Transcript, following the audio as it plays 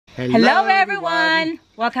Hello everyone!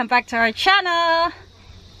 Welcome back to our channel.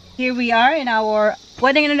 Here we are in our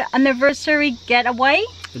wedding anniversary getaway.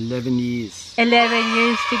 11 years. 11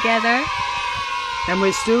 years together. And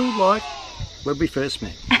we're still like when we first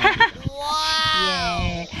met.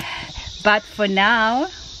 Yeah. But for now,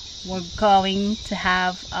 we're going to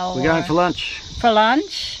have our... We're going for lunch. For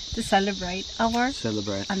lunch to celebrate our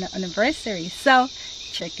anniversary. So,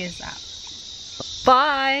 check us out.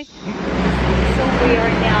 Bye! So we are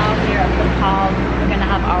now here at the pub. We're gonna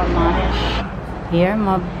have our lunch. Here,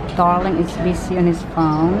 my darling is busy on his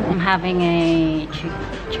phone. I'm having a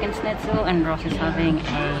chicken schnitzel and Ross is having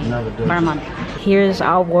a barman. Here's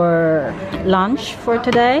our lunch for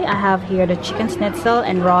today. I have here the chicken schnitzel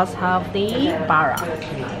and Ross have the bara.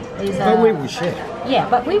 But we will share. Yeah,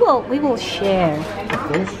 but we will share. Of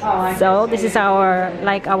course. So this is our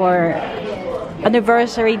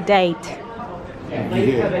anniversary date.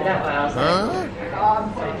 Yeah. Huh?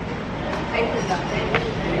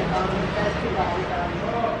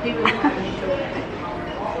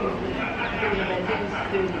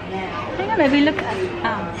 Hang on, maybe look at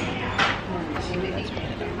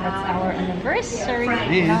that's our anniversary.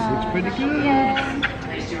 It is, looks pretty good. Yeah.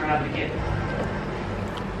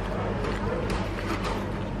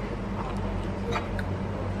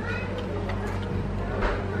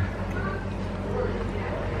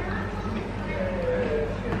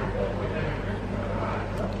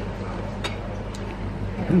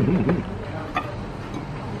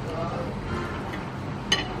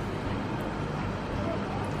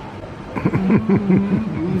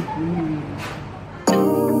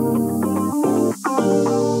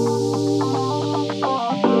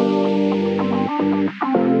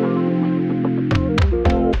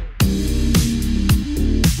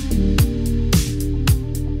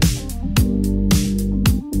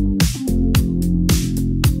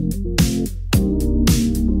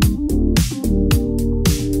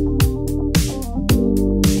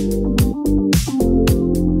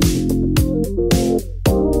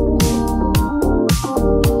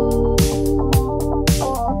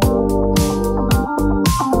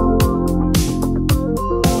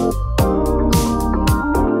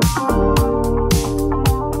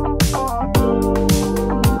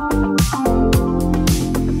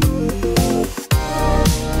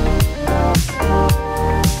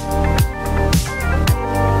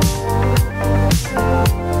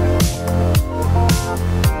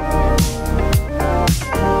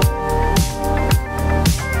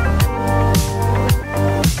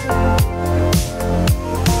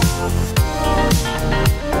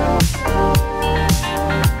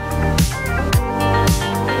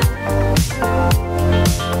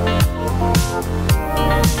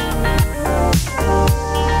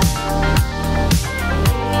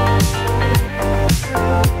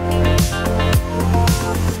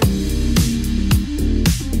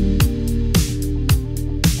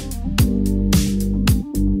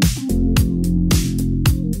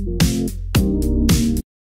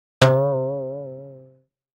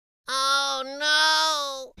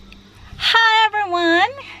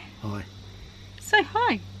 Say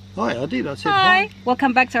hi. Hi, I did. I said hi. hi.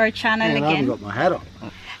 Welcome back to our channel again. I haven't got my hat on.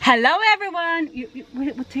 Hello everyone.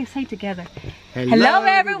 What do you say together? Hello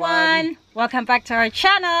everyone. Welcome back to our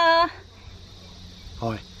channel.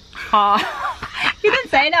 Hi. You didn't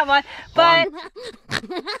say that one, but